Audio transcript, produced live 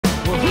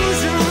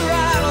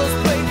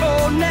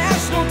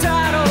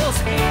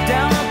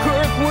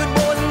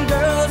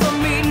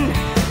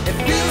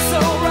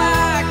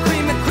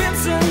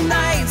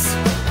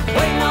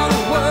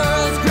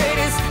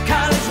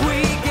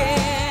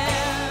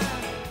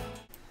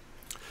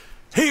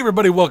Hey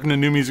everybody, welcome to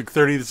New Music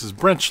 30. This is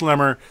Brent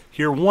Schlemmer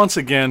here once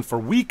again for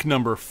week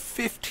number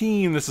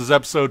 15. This is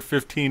episode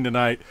 15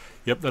 tonight.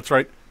 Yep, that's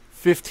right.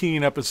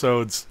 15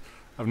 episodes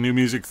of New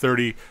Music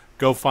 30.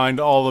 Go find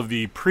all of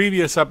the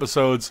previous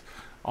episodes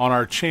on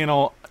our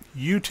channel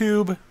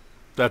YouTube.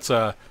 That's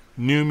a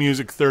New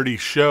Music 30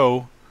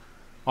 show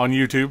on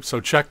YouTube, so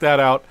check that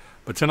out.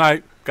 But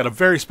tonight, got a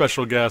very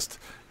special guest,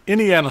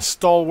 Indiana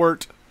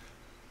stalwart,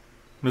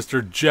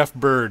 Mr. Jeff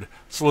Byrd.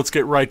 So let's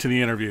get right to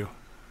the interview.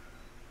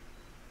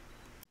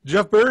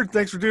 Jeff Byrd,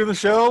 thanks for doing the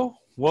show.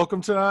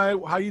 Welcome tonight.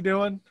 How you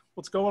doing?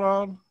 What's going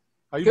on?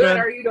 How you Good. been?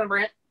 How are you doing,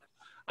 Brent?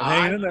 I'm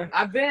hanging in there.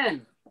 I've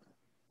been.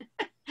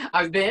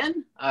 I've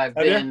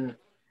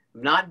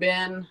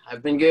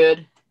been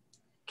good.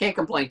 Can't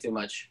complain too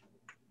much.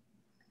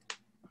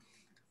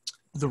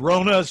 The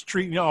Rona's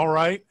treating you all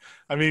right.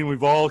 I mean,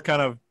 we've all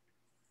kind of,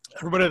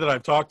 everybody that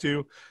I've talked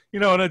to,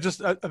 and I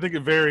think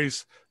it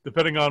varies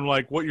depending on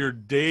like what your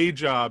day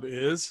job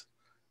is.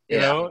 You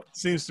know, it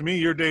seems to me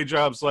your day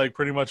job's like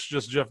pretty much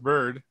just Jeff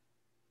Byrd.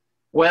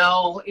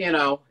 Well,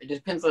 it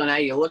depends on how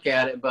you look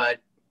at it,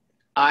 but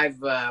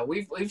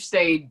we've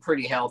stayed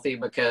pretty healthy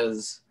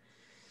because,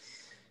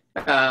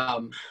 it's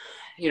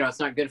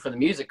not good for the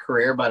music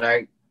career.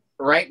 But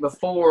right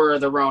before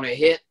the Rona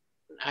hit,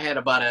 I had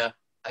about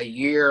a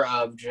year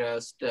of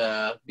just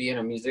being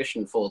a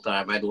musician full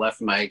time. I'd left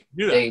my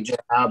day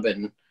job,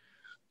 and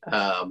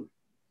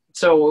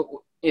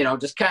so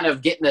just kind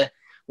of getting a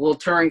little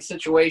touring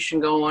situation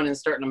going and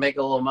starting to make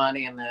a little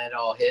money, and then it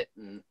all hit.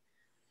 And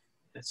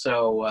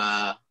so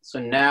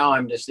now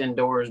I'm just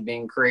indoors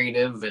being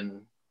creative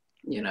and,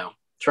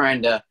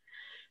 trying to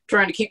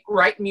keep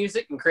writing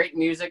music and creating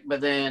music,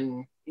 but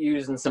then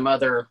using some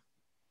other,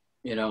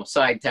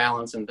 side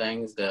talents and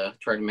things to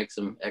try to make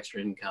some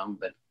extra income.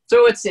 But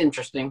so it's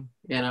interesting,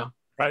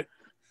 Right.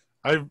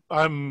 I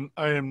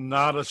am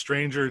not a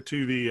stranger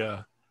to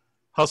the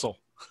hustle.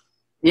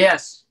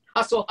 Yes.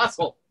 Hustle.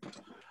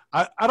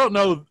 I don't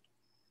know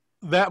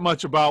that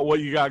much about what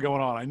you got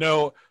going on. I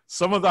know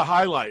some of the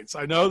highlights.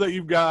 I know that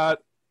you've got,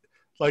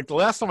 like, the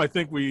last time I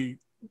think we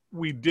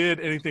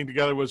did anything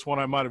together was when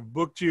I might have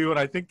booked you, and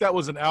I think that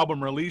was an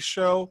album release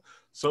show.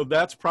 So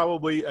that's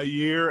probably a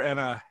year and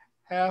a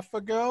half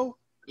ago.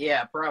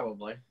 Yeah,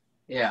 probably.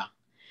 Yeah.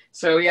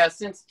 So yeah,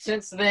 since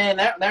then,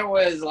 that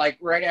was like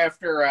right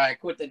after I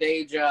quit the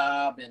day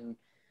job and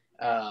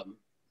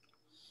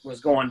was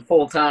going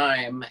full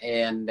time,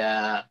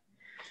 and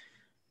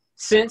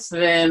since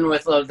then,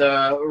 with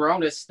the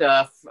Rona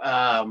stuff,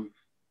 I've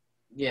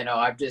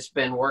just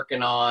been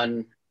working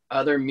on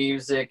other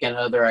music and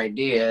other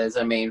ideas.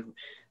 I mean,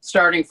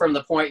 starting from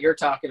the point you're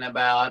talking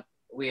about,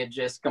 we had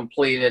just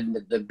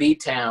completed the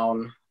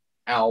B-Town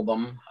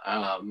album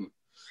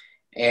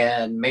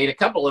and made a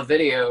couple of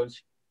videos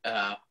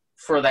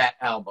for that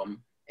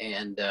album.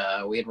 And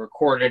we had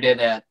recorded it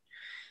at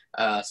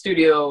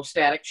Studio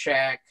Static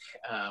Shack.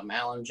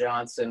 Alan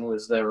Johnson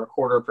was the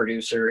recorder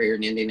producer here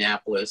in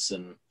Indianapolis,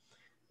 and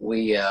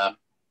it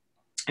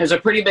was a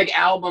pretty big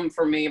album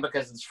for me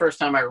because it's the first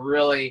time I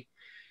really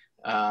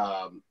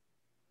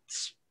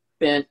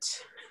spent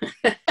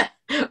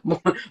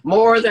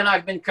more than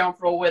I've been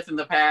comfortable with in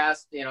the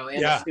past, in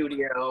the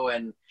studio.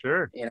 And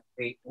sure,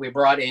 we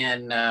brought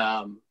in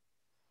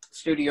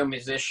studio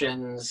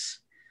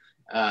musicians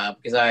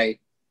because I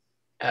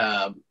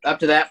up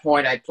to that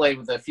point I played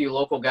with a few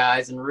local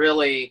guys, and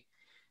really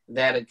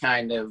that had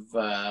kind of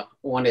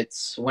won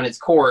its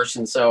course,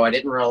 and so I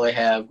didn't really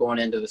have, going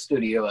into the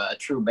studio, a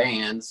true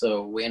band.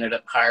 So we ended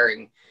up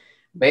hiring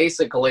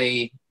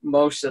basically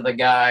most of the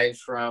guys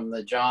from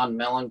the John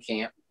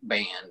Mellencamp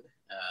band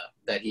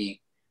that he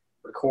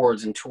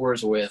records and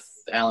tours with.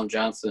 Alan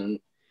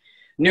Johnson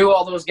knew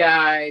all those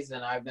guys,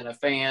 and I've been a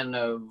fan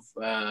of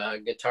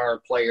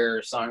guitar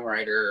player,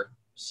 songwriter,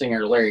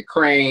 singer Larry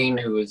Crane,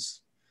 who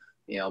was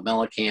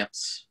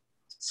Mellencamp's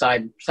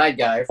side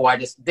guy. So I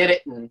just did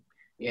it and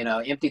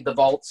emptied the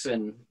vaults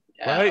and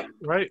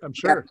right. I'm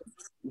sure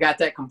got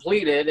that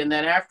completed. And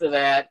then after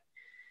that,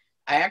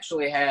 I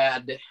actually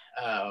had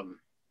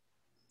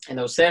in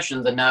those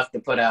sessions enough to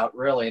put out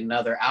really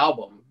another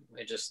album.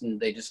 They just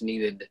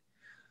needed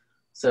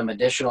some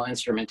additional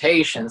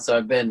instrumentation. So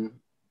I've been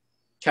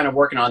kind of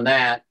working on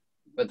that.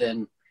 But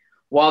then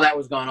while that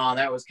was going on,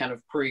 that was kind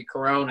of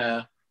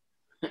pre-Corona,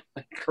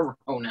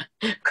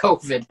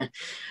 COVID.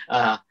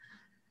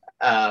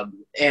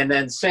 And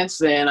then since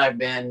then, I've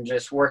been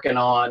just working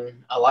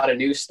on a lot of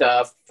new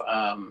stuff,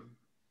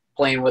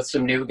 playing with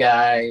some new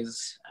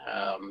guys,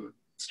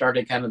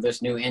 started kind of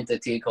this new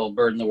entity called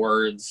Byrd and the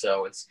Words.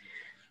 So it's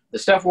the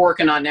stuff we're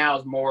working on now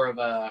is more of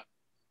a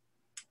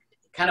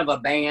kind of a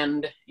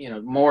band,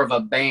 more of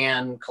a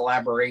band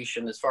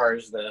collaboration as far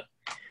as the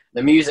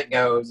music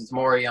goes. It's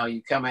more,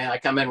 I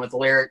come in with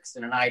lyrics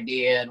and an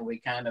idea, and we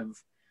kind of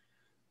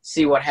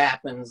see what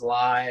happens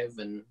live.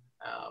 And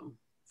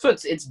so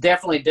it's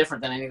definitely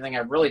different than anything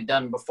I've really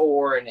done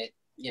before. And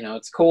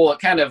it's cool. It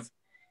kind of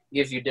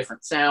gives you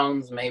different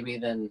sounds maybe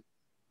than,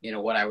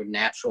 what I would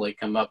naturally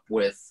come up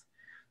with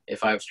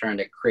if I was trying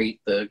to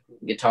create the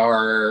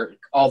guitar,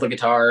 all the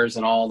guitars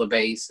and all the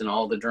bass and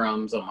all the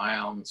drums on my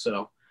own.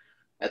 So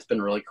that's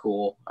been really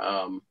cool.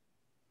 And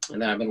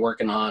then I've been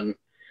working on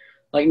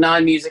like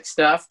non-music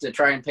stuff to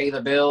try and pay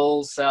the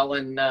bills,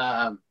 selling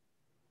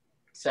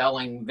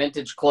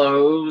vintage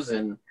clothes,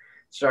 and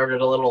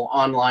started a little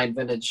online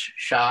vintage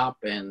shop.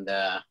 And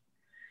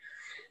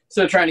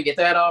so trying to get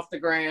that off the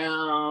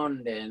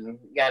ground, and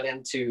got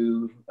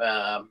into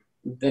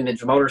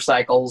vintage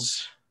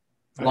motorcycles.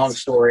 Nice. Long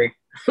story.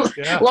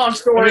 Yeah. Long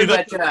story,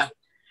 but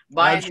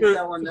buying and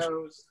selling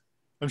those.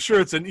 I'm sure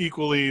it's an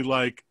equally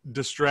like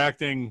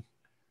distracting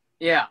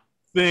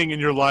thing in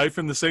your life,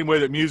 in the same way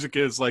that music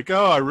is. Like,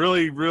 oh, I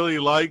really, really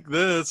like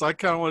this. I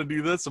kind of want to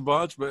do this a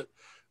bunch, but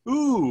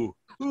ooh,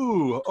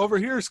 over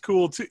here is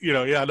cool too.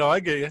 Yeah, no, I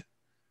get you.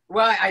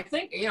 Well, I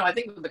think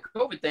with the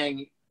COVID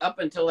thing, up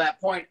until that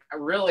point,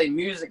 really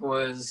music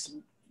was,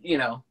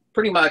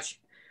 pretty much,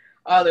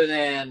 other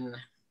than,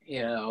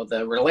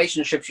 the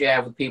relationships you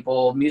have with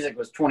people, music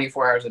was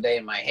 24 hours a day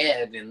in my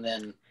head. And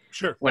then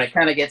when it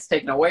kind of gets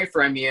taken away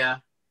from you,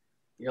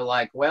 you're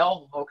like,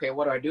 well, okay,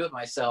 what do I do with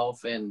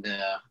myself? And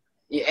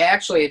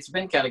actually, it's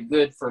been kind of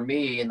good for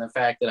me in the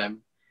fact that I've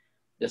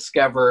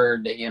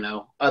discovered,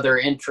 other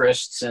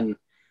interests. And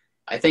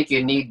I think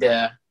you need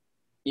to,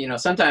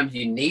 sometimes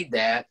you need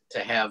that to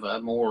have a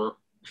more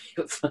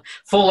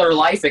fuller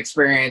life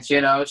experience.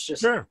 It's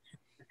just, I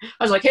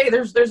was like, hey,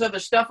 there's other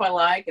stuff I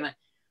like. And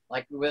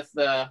like with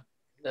the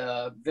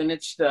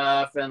vintage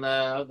stuff and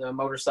the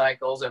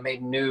motorcycles, I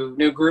made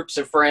new groups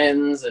of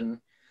friends, and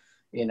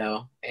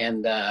so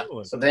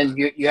then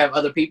you have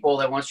other people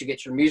that once you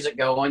get your music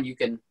going, you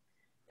can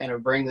kind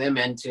of bring them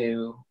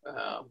into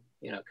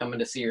coming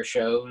to see your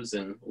shows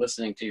and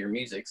listening to your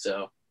music.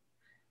 So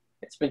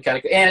it's been kind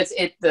of cool. And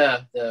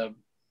the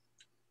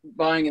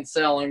buying and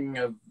selling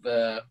of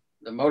the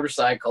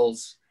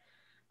motorcycles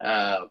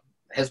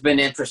has been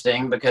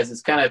interesting, because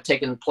it's kind of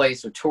taken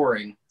place with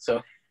touring.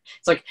 So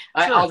it's like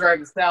I'll drive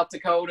to South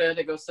Dakota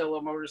to go sell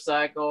a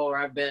motorcycle, or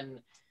I've been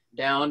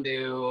down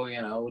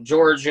to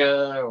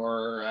Georgia,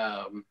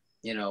 or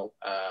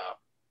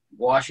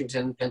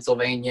Washington,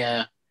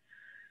 Pennsylvania,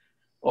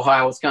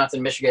 Ohio,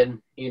 Wisconsin,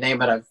 Michigan, you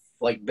name it. I've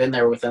like been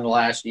there within the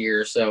last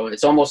year. So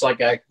it's almost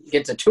like I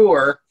get to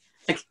tour,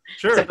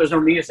 except there's no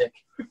music.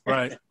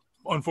 Right.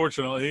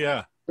 Unfortunately,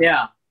 yeah.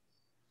 Yeah.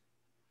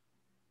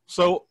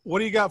 So what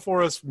do you got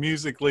for us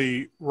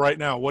musically right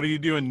now? What are you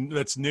doing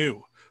that's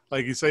new?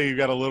 Like you say, you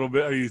got a little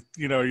bit. Are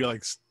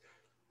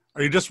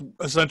you just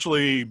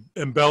essentially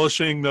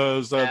embellishing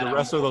those the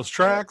rest of those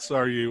tracks?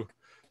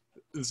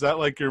 Is that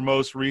like your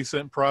most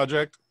recent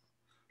project?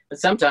 But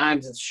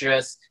sometimes it's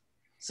just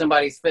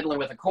somebody's fiddling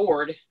with a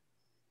chord,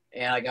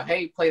 and I go,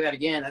 hey, play that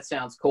again. That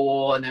sounds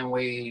cool. And then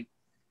we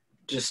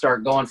just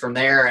start going from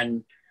there,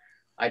 and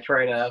I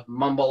try to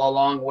mumble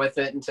along with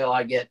it until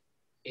I get,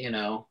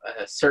 a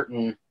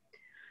certain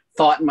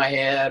thought in my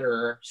head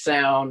or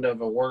sound of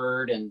a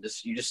word, and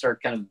you just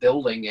start kind of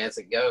building as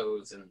it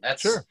goes. And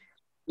that's,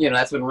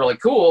 that's been really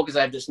cool, because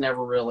I've just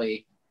never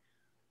really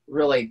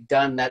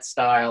done that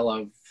style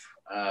of,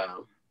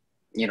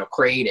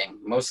 creating.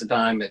 Most of the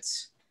time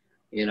it's,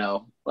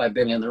 I've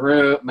been in a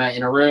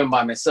room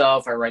by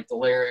myself. I write the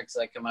lyrics.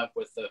 I come up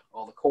with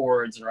all the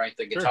chords and write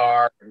the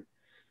guitar and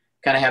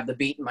kind of have the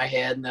beat in my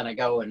head. And then I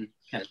go and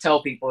kind of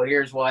tell people,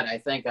 here's what I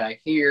think I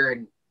hear.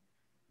 And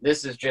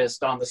this is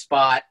just on the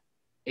spot.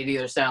 It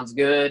either sounds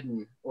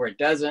good or it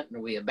doesn't.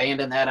 And we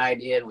abandon that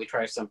idea and we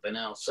try something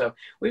else. So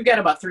we've got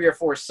about 3 or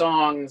 4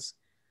 songs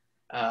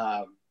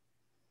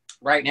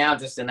right now,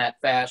 just in that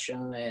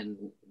fashion. And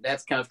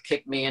that's kind of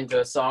kicked me into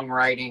a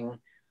songwriting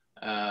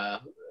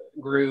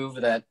groove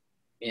that,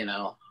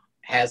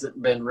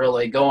 hasn't been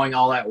really going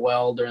all that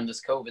well during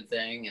this COVID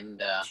thing.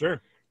 And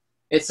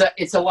it's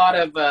a lot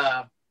of,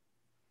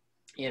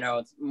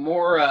 it's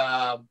more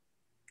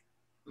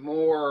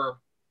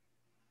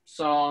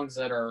songs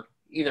that are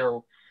either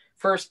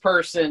first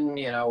person,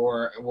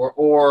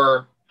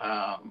 or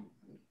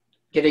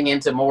getting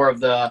into more of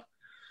the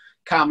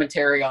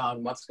commentary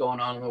on what's going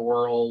on in the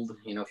world,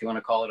 if you want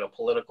to call it a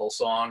political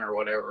song or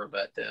whatever,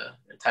 but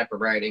type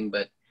of writing,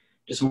 but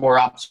just more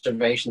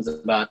observations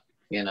about,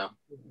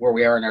 where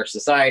we are in our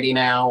society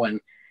now.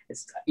 And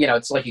it's,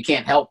 it's like you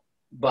can't help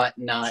but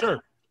not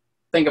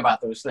think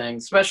about those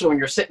things, especially when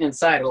you're sitting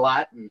inside a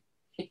lot and,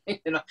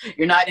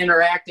 you're not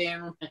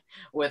interacting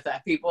with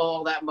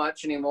people that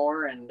much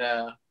anymore. And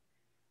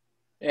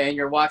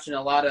you're watching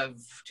a lot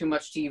of too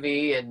much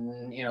TV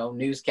and,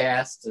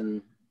 newscasts.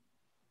 And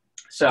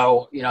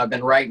so, I've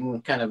been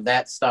writing kind of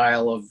that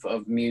style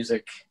of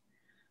music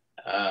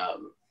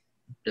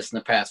just in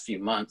the past few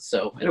months.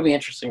 So it'll be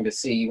interesting to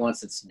see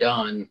once it's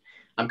done.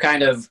 I'm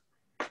kind of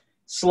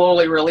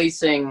slowly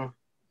releasing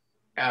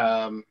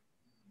videos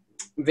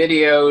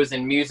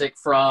and music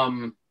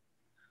from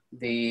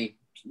the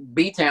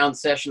B-Town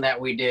session that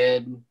we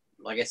did.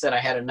 Like I said, I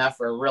had enough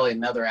for really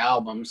another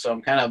album. So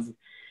I'm kind of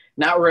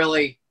not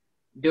really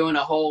doing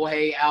a whole,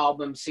 hey,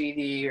 album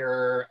CD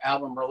or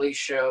album release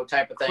show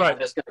type of thing. I'm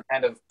just going to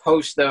kind of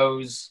post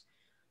those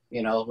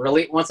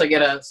once I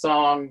get a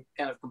song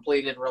kind of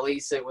completed,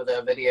 release it with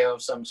a video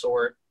of some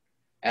sort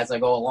as I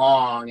go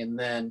along, and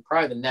then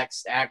probably the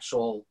next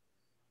actual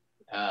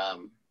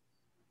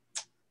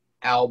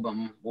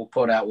album we'll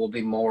put out will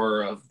be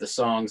more of the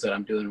songs that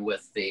I'm doing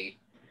with the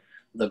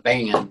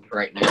band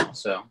right now.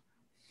 So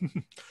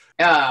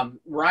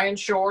Ryan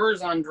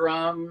Shore's on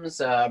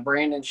drums,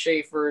 Brandon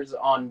Schaefer's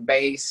on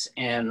bass,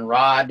 and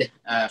Rod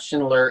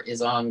Schindler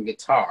is on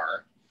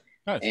guitar.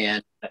 Nice.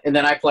 And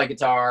then I play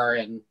guitar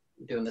and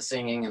doing the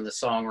singing and the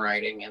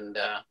songwriting. And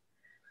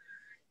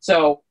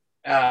so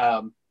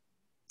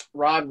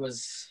Rod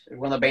was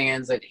one of the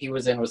bands that he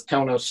was in was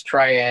Tonos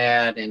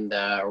Triad, and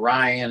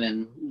Ryan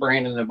and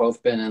Brandon have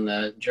both been in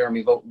the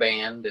Jeremy Vogt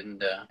band.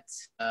 And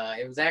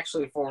it was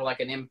actually for like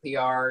an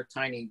NPR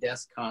Tiny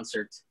Desk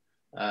concert.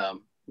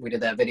 We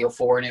did that video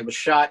for, and it was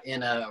shot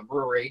in a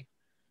brewery.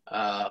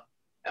 I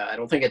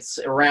don't think it's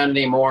around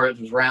anymore. It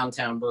was Round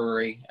Town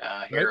Brewery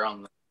here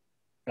on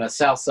the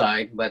south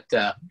side. But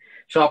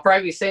so I'll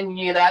probably be sending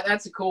you that.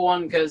 That's a cool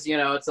one because,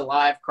 it's a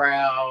live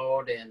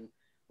crowd, and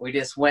we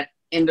just went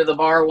into the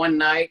bar one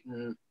night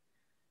and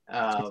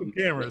some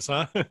cameras,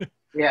 huh?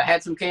 Yeah,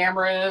 had some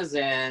cameras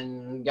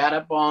and got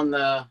up on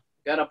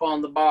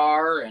the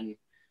bar, and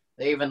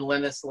they even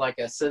lent us like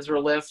a scissor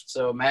lift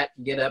so Matt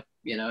could get up,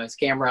 his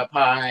camera up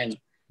high, and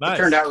nice.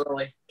 It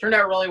turned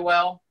out really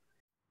well.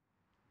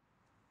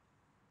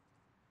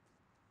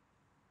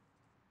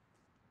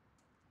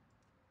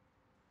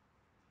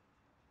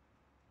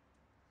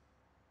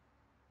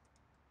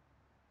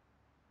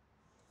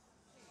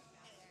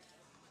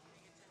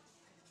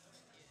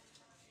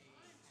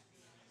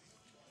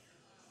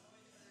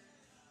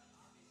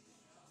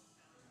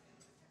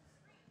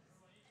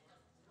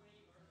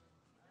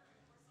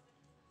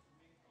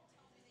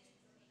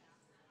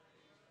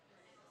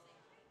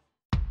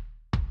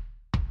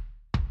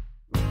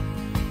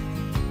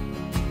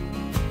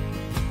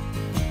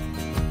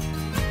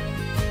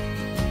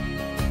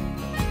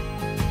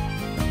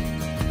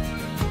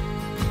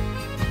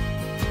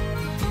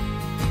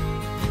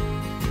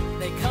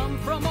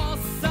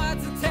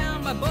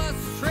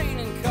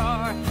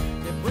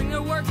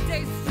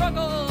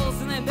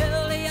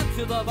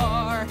 The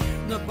bar,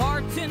 the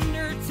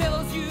bartender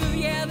tells you,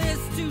 yeah, this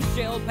too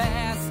shall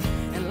pass,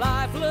 and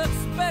life looks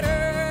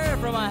better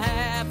from a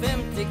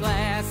half-empty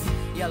glass.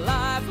 Yeah,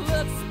 life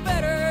looks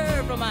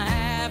better from a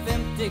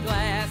half-empty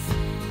glass.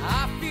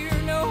 I fear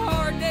no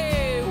hard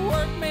day,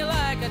 work me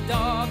like a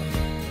dog.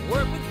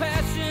 Work with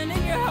passion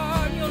in your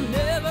heart, you'll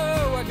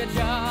never work a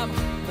job.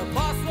 The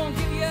boss won't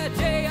give you a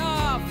day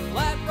off,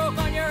 flat broke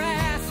on your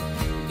ass.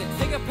 You can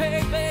take a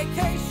paid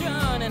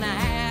vacation in a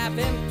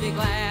half-empty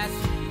glass.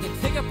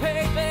 Take a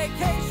paid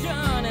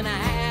vacation in a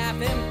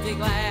half-empty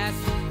glass.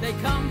 They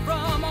come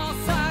from all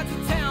sides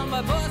of town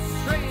by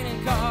bus, train,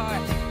 and car.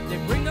 They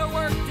bring their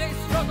workday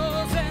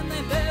struggles and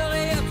they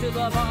belly up to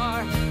the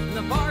bar. And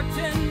the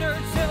bartender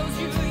tells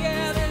you,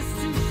 yeah, this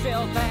too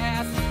shall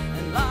pass,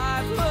 and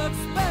life looks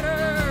better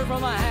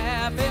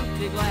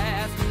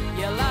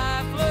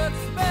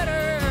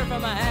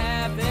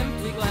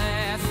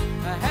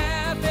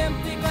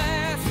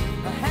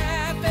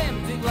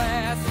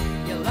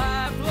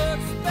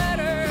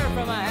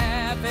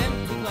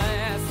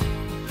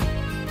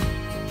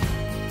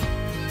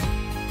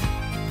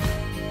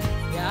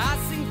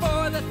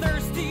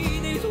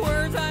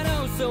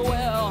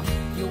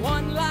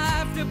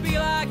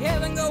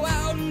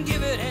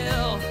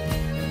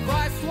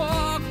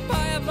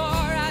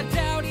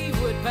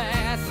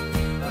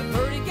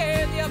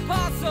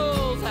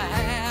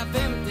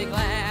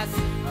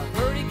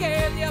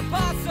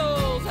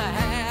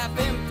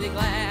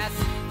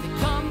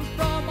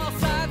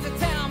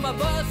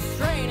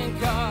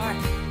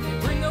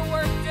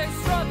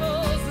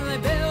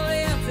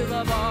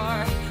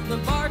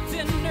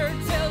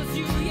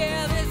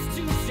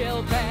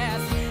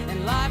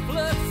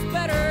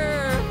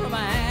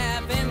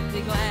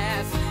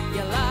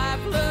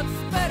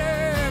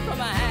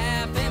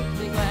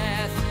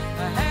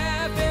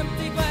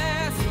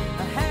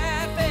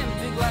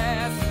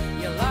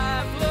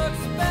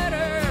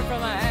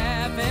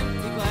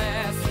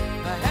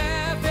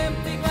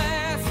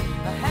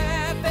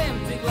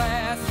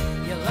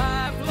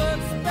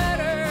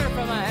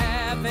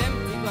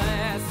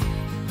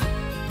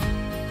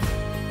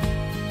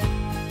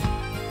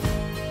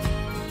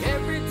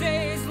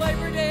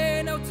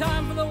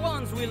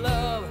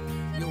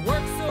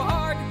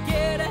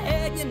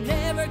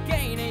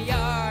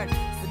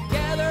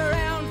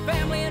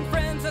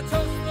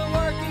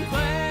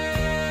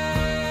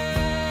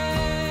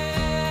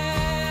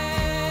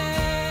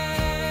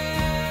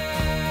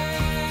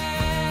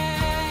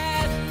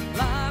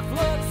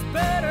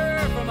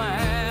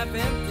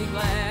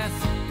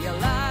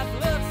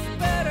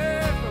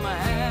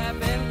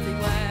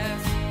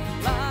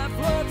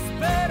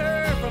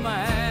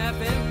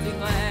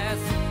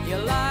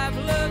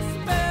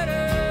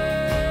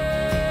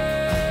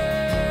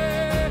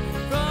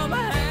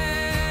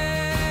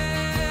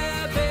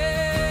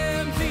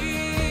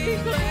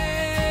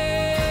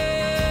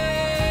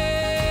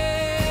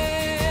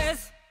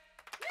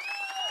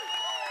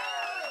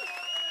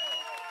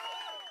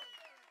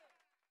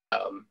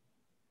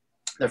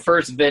the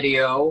first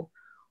video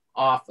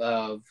off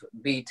of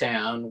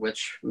B-Town,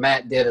 which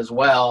Matt did as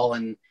well.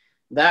 And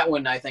that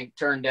one, I think,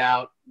 turned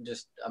out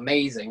just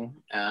amazing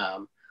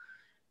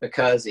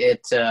because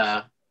it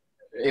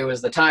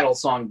was the title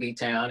song,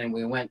 B-Town, and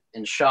we went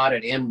and shot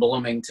it in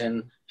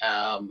Bloomington.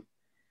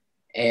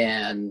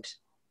 And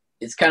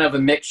it's kind of a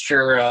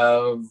mixture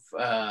of,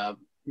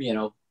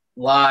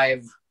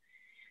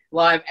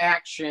 live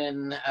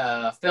action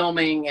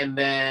filming, and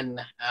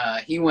then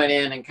he went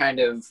in and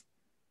kind of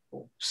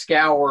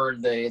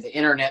scoured the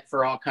internet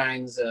for all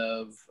kinds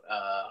of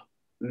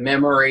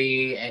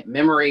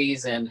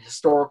memories and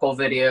historical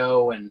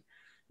video, and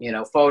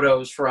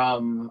photos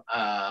from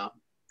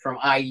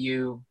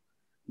IU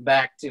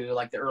back to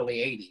like the early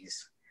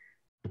 80s.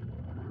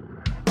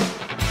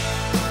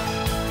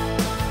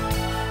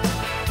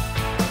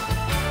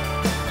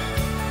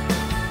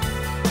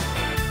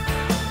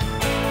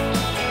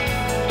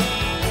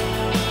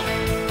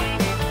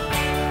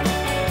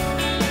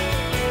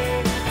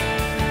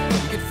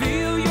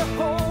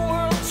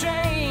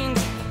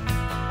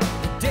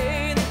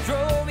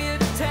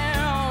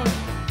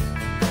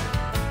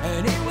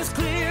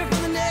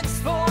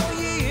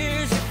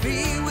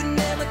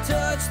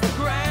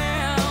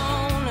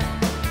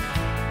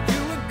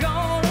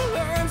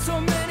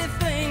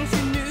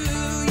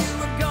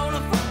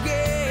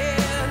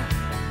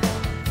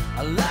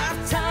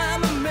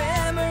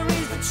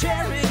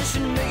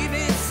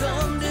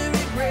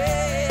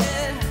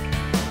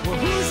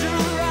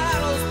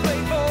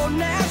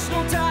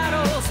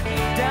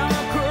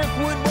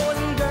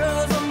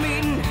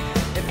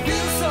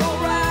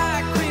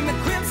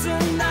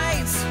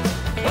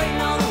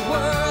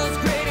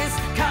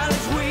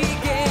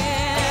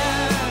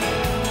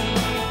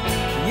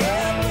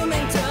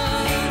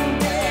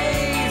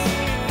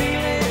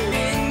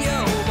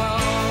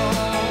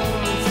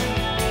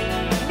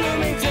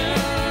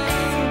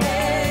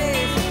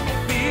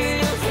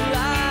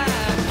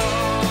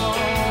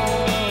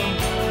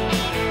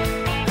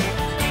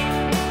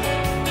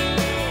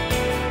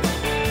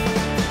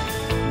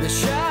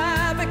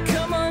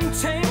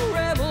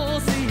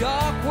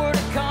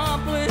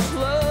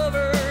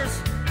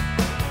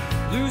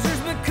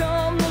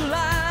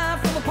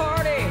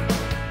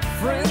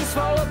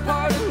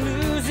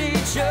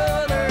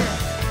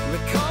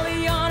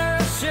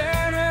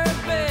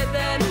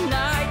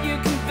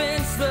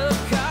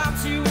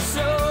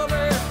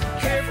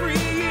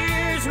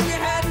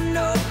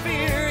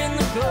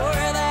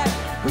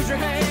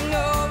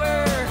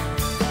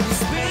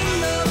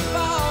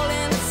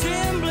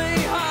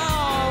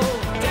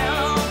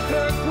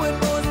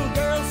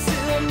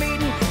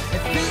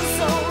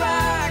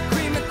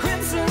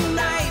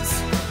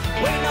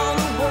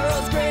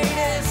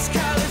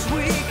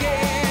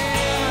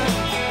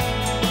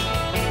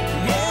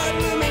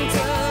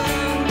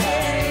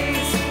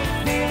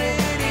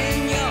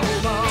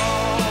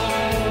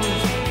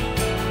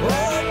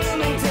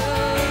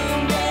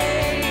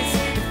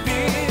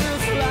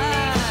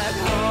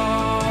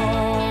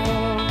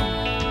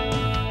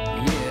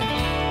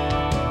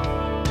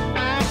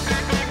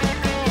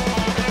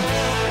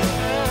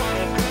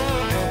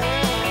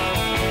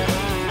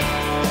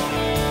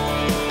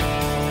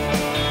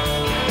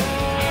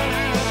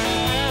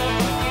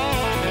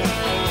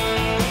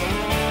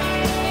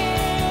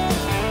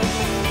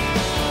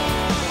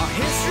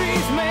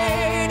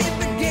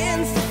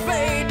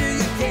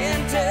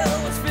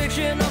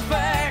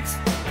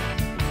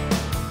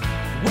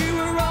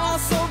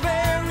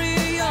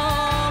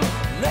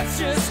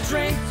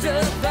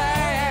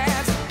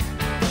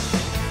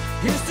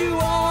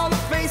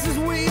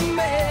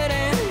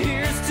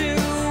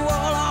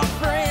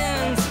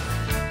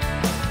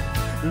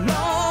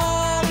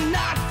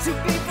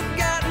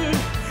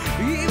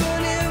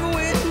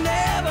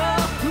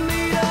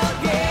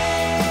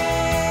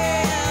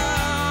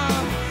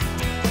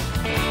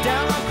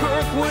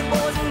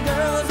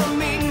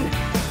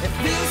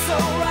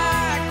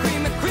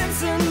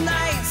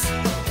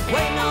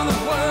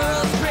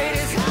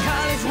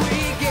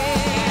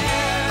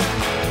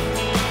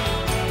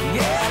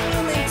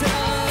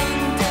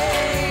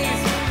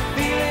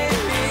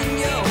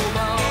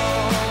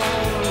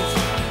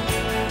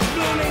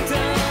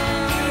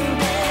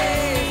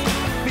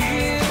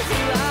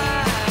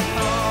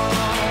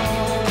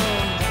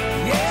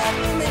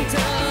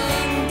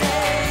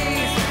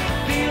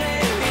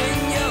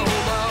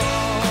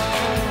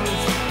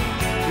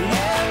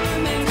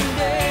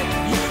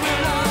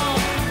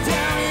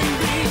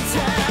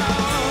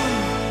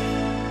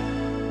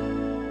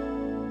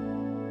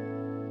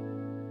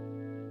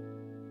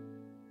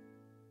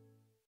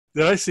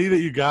 Did I see that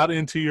you got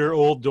into your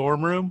old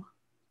dorm room?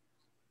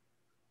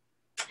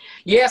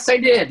 Yes, I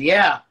did.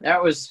 Yeah,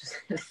 that was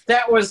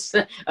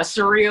a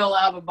surreal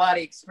out of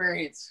body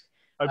experience.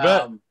 I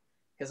bet.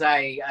 Because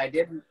I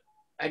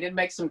did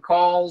make some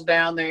calls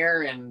down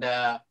there, and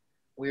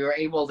we were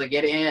able to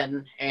get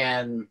in,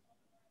 and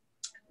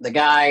the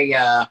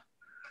guy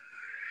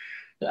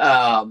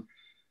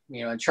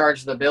in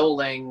charge of the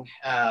building,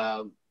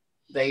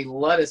 they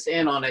let us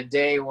in on a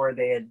day where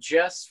they had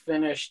just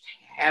finished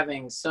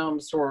having some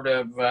sort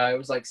of, it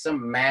was like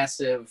some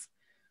massive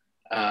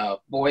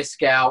Boy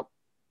Scout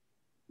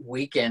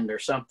weekend or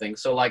something.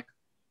 So like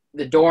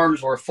the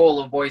dorms were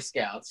full of Boy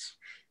Scouts.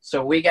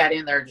 So we got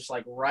in there just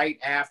like right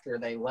after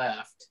they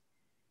left.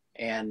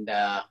 And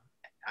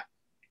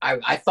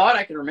I thought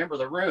I could remember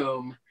the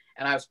room,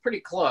 and I was pretty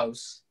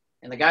close.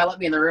 And the guy let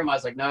me in the room. I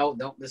was like, no,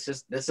 this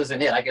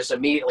isn't it. I just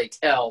immediately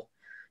tell,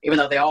 even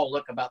though they all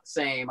look about the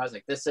same. I was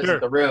like, this isn't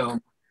the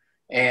room.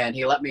 And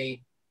he let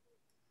me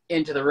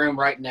into the room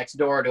right next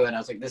door to it. And I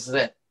was like, this is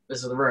it.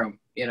 This is the room.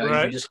 You know,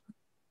 right.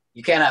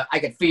 you can't, I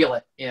could feel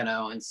it, you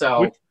know. And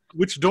so.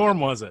 Which dorm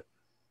was it?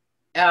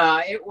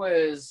 It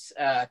was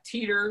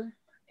Teeter,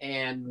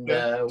 and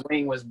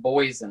wing was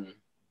Boysen.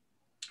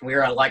 We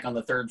were like on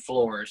the third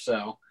floor.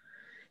 So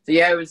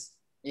yeah, it was,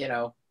 you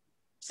know,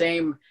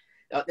 same.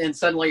 And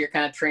suddenly you're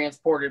kind of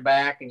transported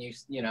back, and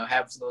you know,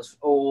 have those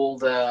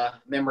old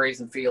memories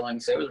and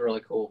feelings. So it was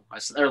really cool. I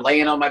was there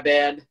laying on my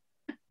bed,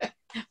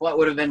 what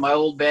would have been my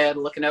old bed,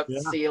 looking up at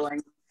the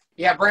ceiling.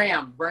 Yeah,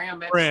 Bram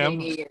Epstein,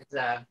 he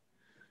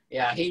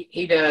is,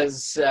 he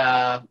does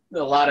a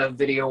lot of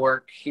video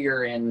work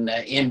here in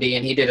Indy,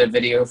 and he did a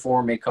video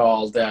for me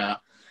called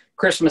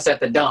Christmas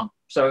at the Dump.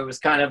 So it was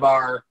kind of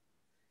our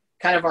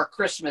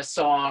Christmas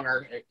song,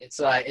 or it's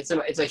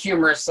a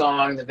humorous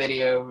song. The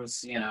video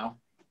was, you know,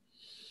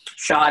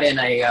 shot in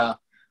a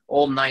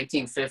old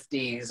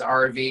 1950s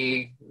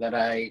RV that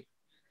I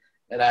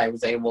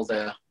was able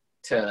to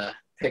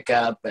pick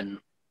up, and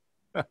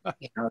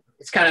you know,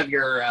 it's kind of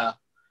your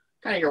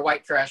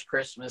white trash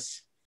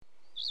Christmas.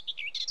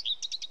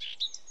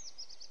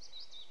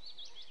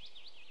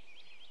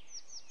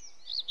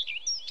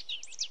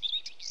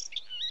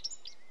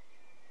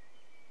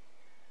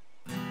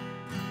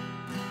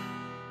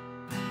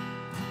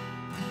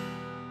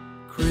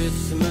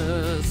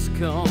 Christmas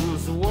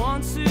comes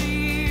once a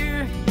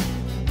year,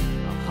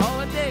 a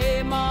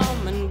holiday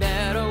mom and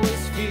dad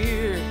always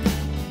fear.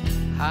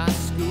 High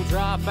school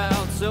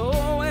dropouts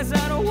always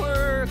out of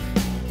work.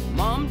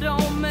 Mom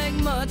don't make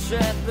much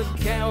at the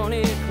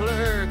county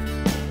clerk.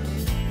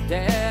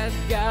 Dad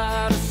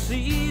got a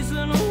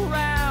seasonal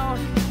route,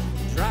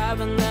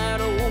 driving that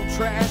old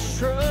trash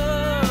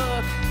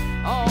truck.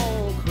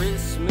 On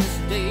Christmas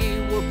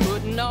Day we're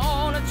putting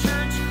on a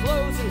church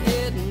clothes and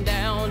heading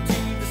down to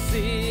the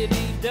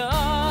city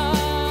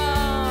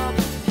dump.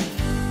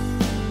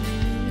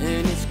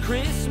 And it's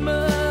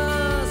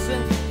Christmas,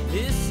 and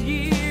this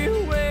year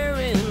we're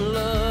in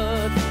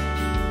luck.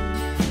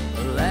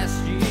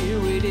 Last year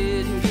we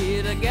didn't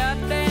get a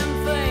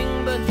goddamn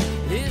thing, but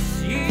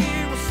this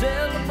year we're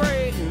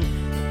celebrating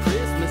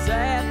Christmas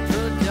at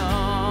the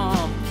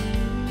dump.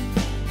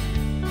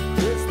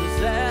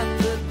 Christmas at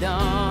the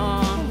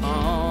dump.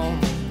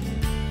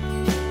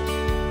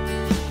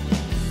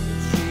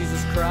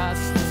 Jesus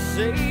Christ the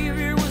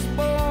Savior was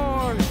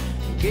born,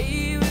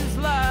 gave his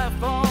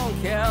life on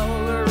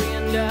Calvary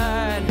and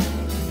died.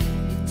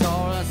 He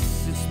taught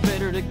us it's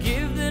better to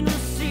give than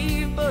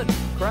receive, but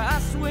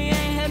Christ, we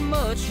ain't had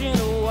much in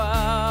a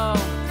while.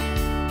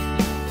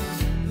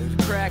 There's a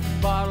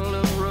cracked bottle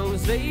of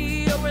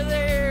rosé over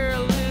there, a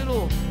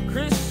little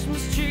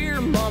Christmas cheer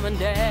Mom and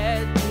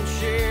Dad can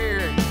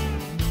share.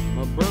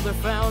 My brother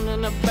found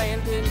an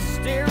abandoned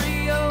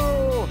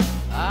stereo.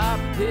 I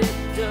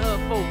picked up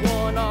a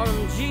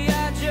one-armed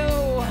G.I.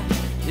 Joe.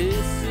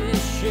 This is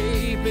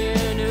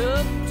shaping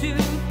up to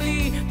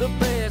be the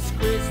best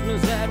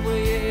Christmas that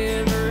we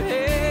ever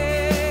had.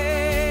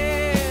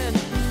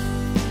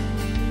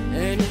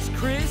 And it's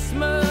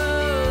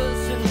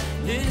Christmas, and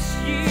this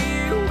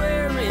year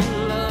we're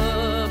in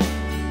love.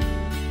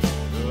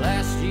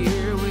 Last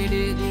year we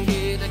didn't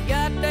get a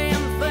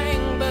goddamn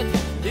thing, but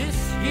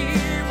this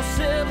year we're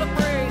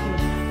celebrating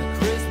the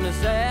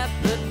Christmas at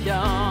the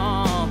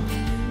dump.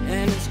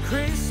 And it's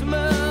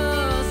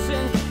Christmas,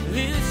 and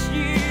this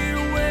year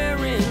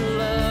we're in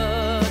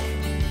luck.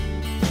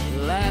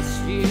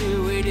 Last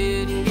year we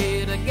didn't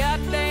get a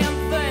goddamn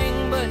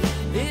thing, but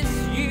this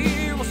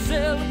year we're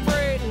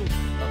celebrating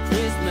a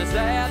Christmas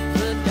at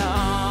the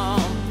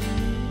dump.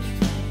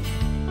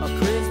 A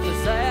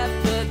Christmas at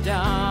the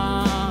dump.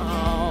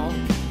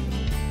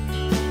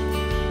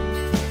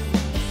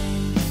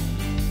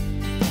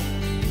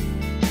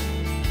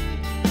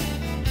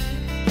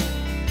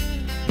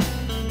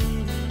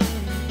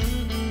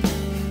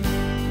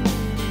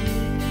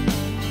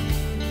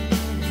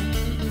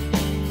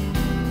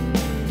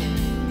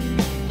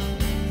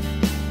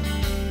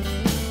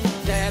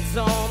 Dad's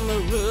on the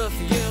roof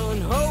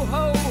yelling ho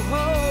ho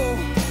ho.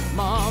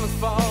 Mom's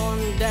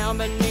falling down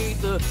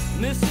beneath the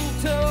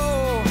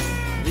mistletoe.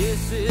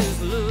 This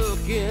is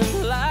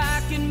looking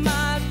like it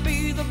might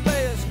be the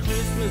best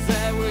Christmas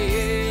that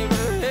we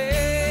ever had.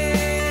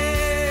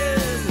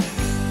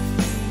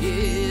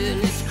 Yeah,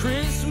 and it's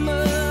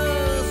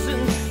Christmas,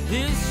 and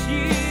this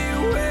year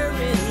we're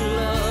in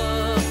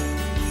love.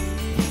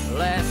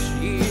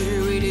 Last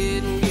year we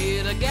didn't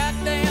get a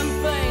goddamn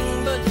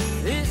thing, but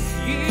this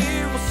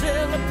year we're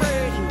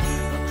celebrating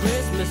a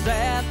Christmas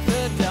at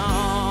the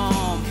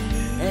dump.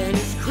 And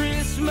it's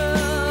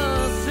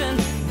Christmas, and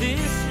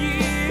this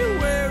year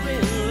we're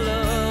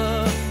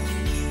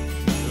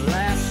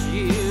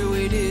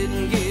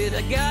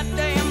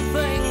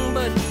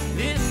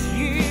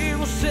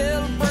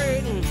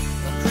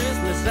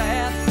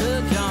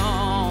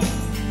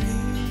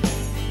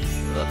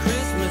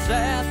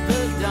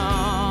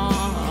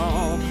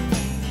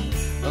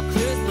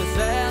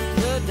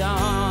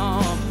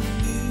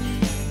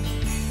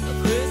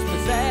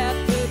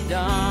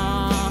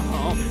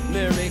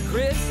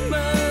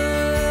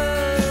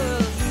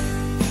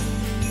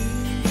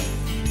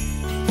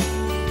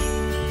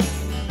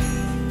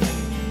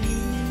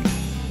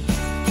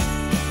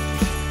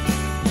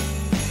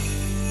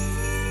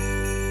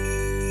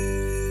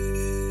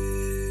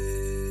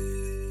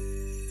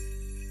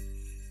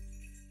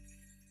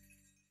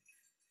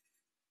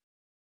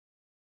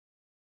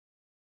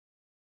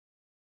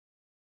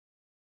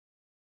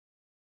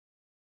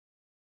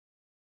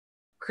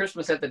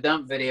Christmas at the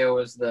Dump video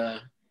was the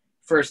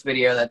first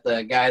video that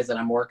the guys that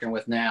I'm working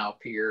with now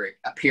appear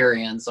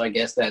in. So I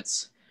guess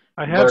that's.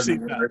 I have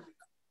seen that.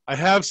 I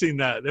have seen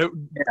that.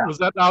 Was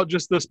that out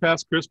just this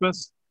past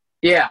Christmas?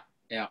 Yeah.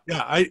 Yeah,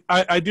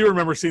 I do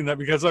remember seeing that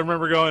because I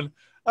remember going,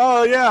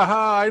 oh yeah,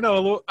 I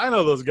know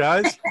those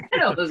guys. I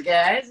know those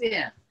guys,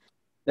 yeah.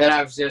 Then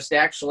I was just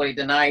actually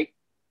tonight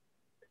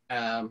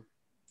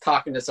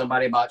talking to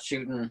somebody about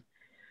shooting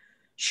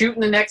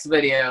the next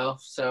video.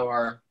 So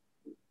our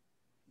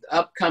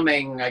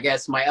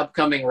my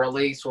upcoming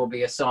release will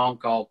be a song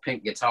called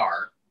Pink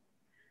Guitar.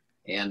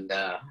 And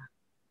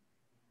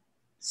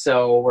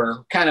so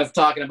we're kind of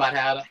talking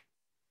about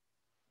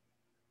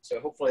so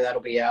hopefully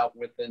that'll be out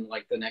within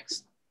like the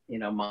next,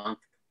 month.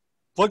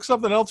 Plug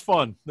something else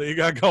fun that you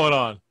got going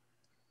on.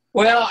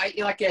 Well,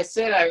 like I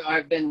said,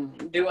 I've been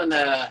doing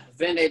the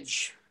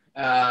vintage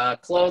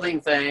clothing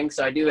thing.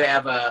 So I do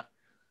have a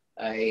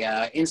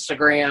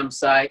Instagram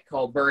site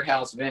called Byrd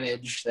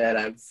Vintage that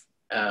I've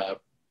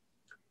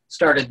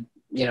starting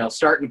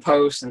to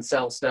post and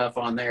sell stuff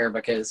on there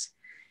because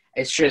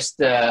it's just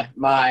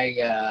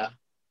my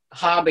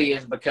hobby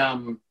has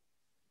become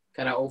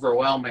kind of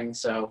overwhelming.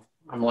 So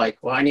I'm like,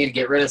 well, I need to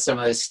get rid of some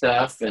of this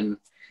stuff. And,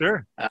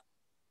 sure. I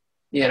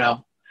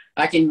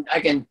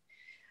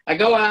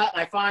go out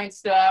and I find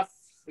stuff,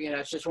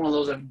 it's just one of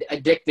those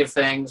addictive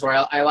things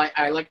where I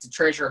like to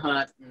treasure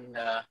hunt and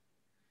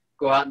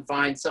go out and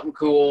find something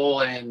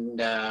cool. And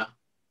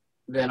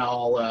then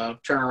I'll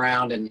turn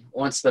around, and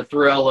once the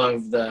thrill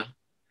of the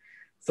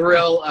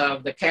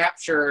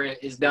capture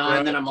is done,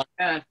 right, then I'm like,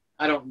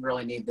 I don't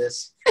really need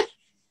this.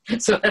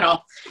 so then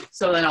I'll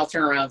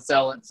turn around and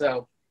sell it.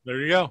 So there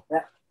you go.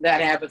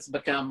 That habit's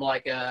become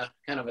like a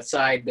kind of a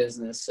side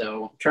business.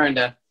 So I'm trying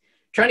to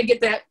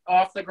get that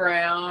off the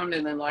ground.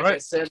 And then, like right, I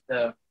said,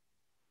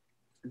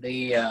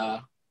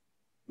 the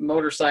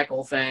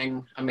motorcycle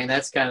thing, I mean,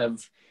 that's kind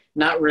of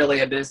not really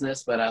a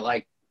business, but I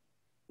like,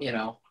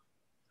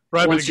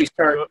 right, once you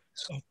start,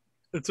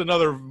 it's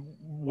another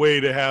way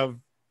to have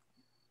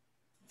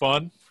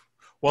fun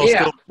while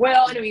still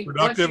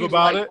productive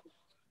about it.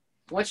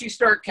 Once you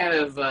start kind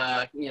of,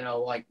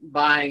 like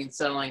buying and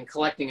selling,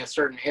 collecting a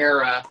certain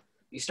era,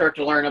 you start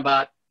to learn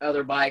about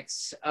other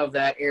bikes of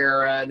that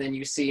era, and then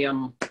you see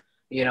them,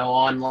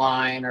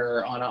 online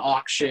or on an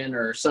auction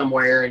or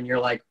somewhere, and you're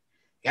like,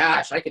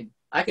 gosh, I could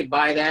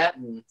buy that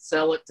and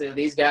sell it to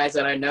these guys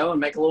that I know and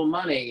make a little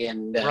money.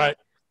 And right.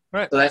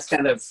 So that's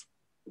kind of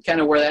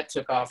where that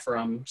took off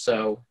from.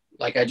 So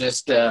like I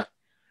just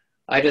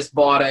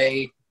bought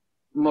a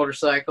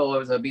motorcycle. It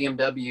was a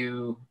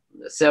BMW,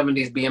 a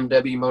 70s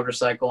BMW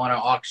motorcycle on an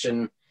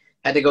auction.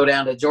 Had to go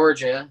down to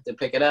Georgia to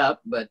pick it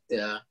up, but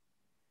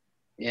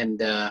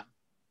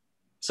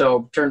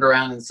so turned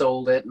around and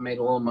sold it and made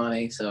a little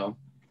money. So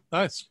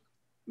nice.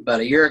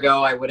 But a year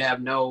ago, I would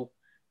have no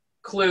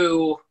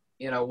clue,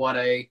 what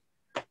a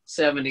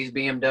 70s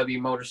BMW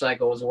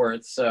motorcycle was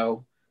worth.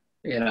 So,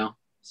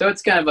 so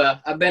it's kind of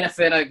a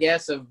benefit, I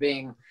guess, of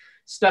being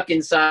stuck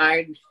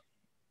inside.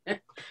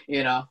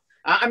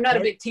 I'm not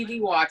a big TV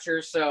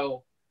watcher,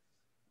 so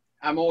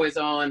I'm always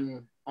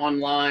online,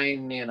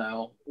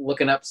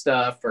 looking up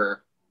stuff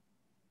or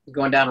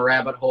going down a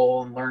rabbit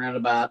hole and learning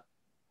about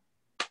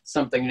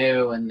something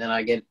new, and then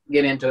I get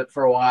into it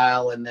for a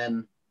while and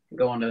then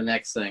go on to the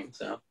next thing.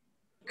 So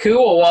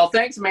cool. Well,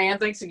 thanks, man.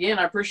 Thanks again.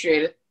 I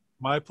appreciate it.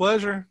 My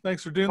pleasure.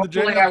 Thanks for doing the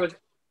jam.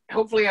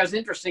 Hopefully I was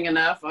interesting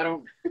enough. I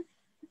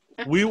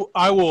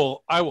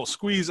will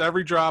squeeze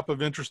every drop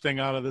of interesting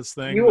out of this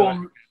thing. You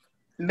will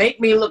make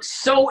me look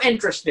so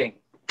interesting.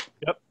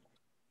 Yep.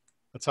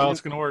 That's how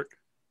it's going to work.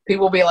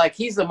 People will be like,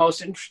 he's the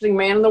most interesting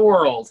man in the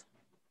world.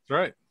 That's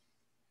right.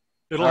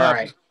 It'll happen.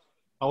 Right.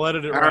 I'll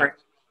edit it. All right.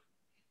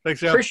 Thanks,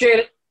 Jeff. Appreciate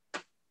it.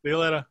 See you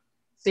later.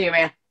 See you,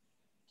 man.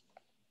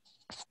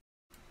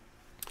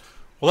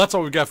 Well, that's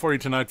all we've got for you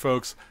tonight,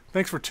 folks.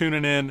 Thanks for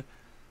tuning in.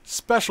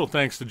 Special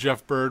thanks to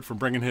Jeff Byrd for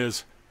bringing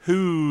his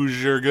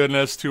Hoosier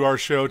goodness to our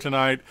show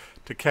tonight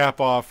to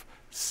cap off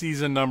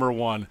season number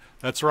 1.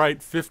 That's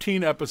right,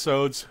 15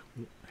 episodes.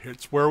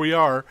 It's where we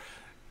are.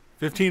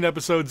 15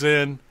 episodes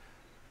in,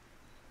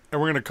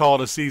 and we're going to call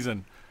it a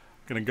season.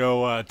 Going to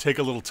go take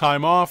a little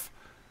time off,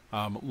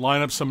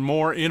 line up some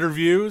more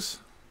interviews.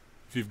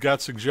 If you've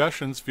got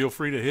suggestions, feel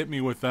free to hit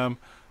me with them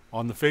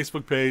on the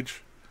Facebook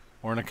page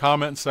or in a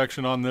comment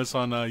section on this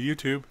on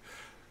YouTube.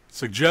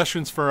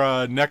 Suggestions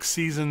for next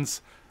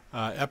season's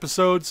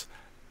episodes,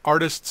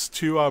 artists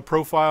to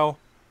profile.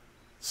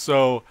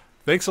 So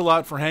thanks a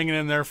lot for hanging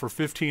in there for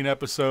 15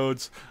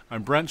 episodes.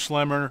 I'm Brent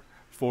Schlemmer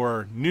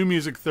for New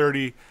Music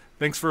 30.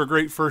 Thanks for a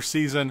great first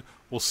season.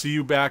 We'll see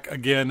you back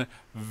again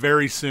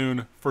very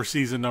soon for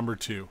season number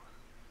 2.